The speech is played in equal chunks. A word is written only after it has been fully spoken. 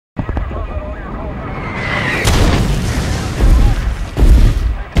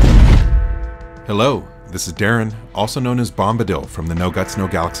Hello, this is Darren, also known as Bombadil from the No Guts, No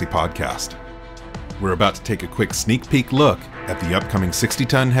Galaxy podcast. We're about to take a quick sneak peek look at the upcoming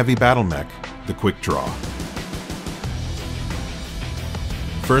 60-ton heavy battle mech, the Quickdraw.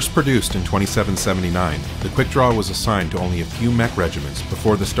 First produced in 2779, the Quickdraw was assigned to only a few mech regiments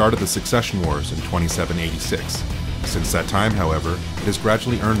before the start of the Succession Wars in 2786. Since that time, however, it has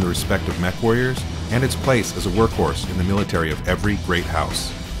gradually earned the respect of Mechwarriors and its place as a workhorse in the military of every great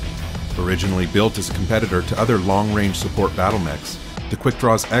house. Originally built as a competitor to other long-range support battle mechs, the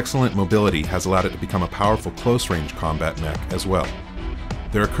Quickdraw's excellent mobility has allowed it to become a powerful close-range combat mech as well.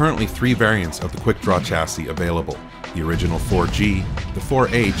 There are currently 3 variants of the Quickdraw chassis available: the original 4G, the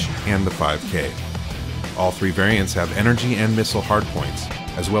 4H, and the 5K. All 3 variants have energy and missile hardpoints,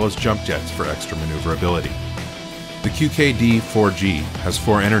 as well as jump jets for extra maneuverability. The QKD 4G has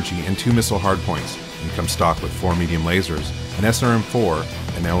 4 energy and 2 missile hardpoints and comes stock with 4 medium lasers, an SRM-4,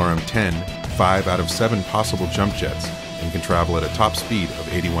 an LRM-10, 5 out of 7 possible jump jets, and can travel at a top speed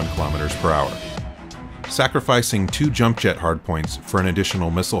of 81 km per hour. Sacrificing 2 jump jet hardpoints for an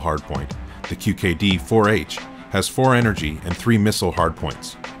additional missile hardpoint, the QKD 4H has 4 energy and 3 missile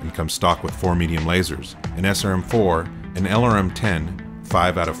hardpoints, and comes stock with 4 medium lasers, an SRM-4, an LRM-10,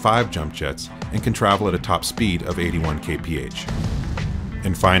 5 out of 5 jump jets, and can travel at a top speed of 81 kph.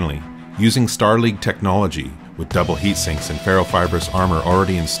 And finally, using Star League technology with double heat sinks and ferrofibrous armor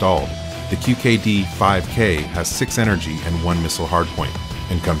already installed, the QKD 5K has 6 energy and 1 missile hardpoint,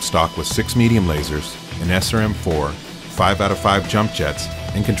 and comes stock with 6 medium lasers, an SRM-4, 5 out of 5 jump jets,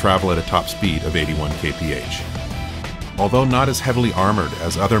 and can travel at a top speed of 81 kph. Although not as heavily armored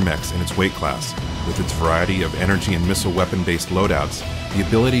as other mechs in its weight class, with its variety of energy and missile weapon-based loadouts, the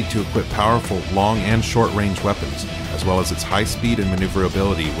ability to equip powerful long and short-range weapons, as well as its high speed and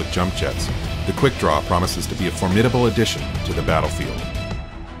maneuverability with jump jets, the Quickdraw promises to be a formidable addition to the battlefield.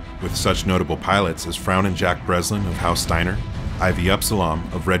 With such notable pilots as Frown and Jack Breslin of House Steiner, Ivy Upsilon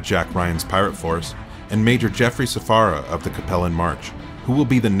of Red Jack Ryan's Pirate Force, and Major Jeffrey Safara of the Capellan March, who will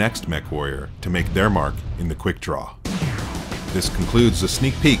be the next Mechwarrior to make their mark in the Quickdraw. This concludes a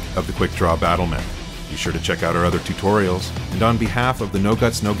sneak peek of the Quickdraw battle mech. Be sure to check out our other tutorials, and on behalf of the No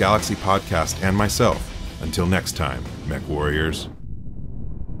Guts, No Galaxy podcast and myself, until next time, Mechwarriors.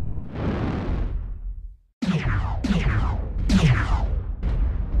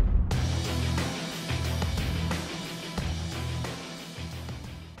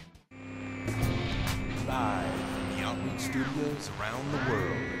 Live from the Outreach Studios around the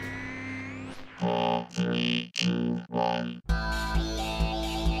world. 4, 3, 2, 1.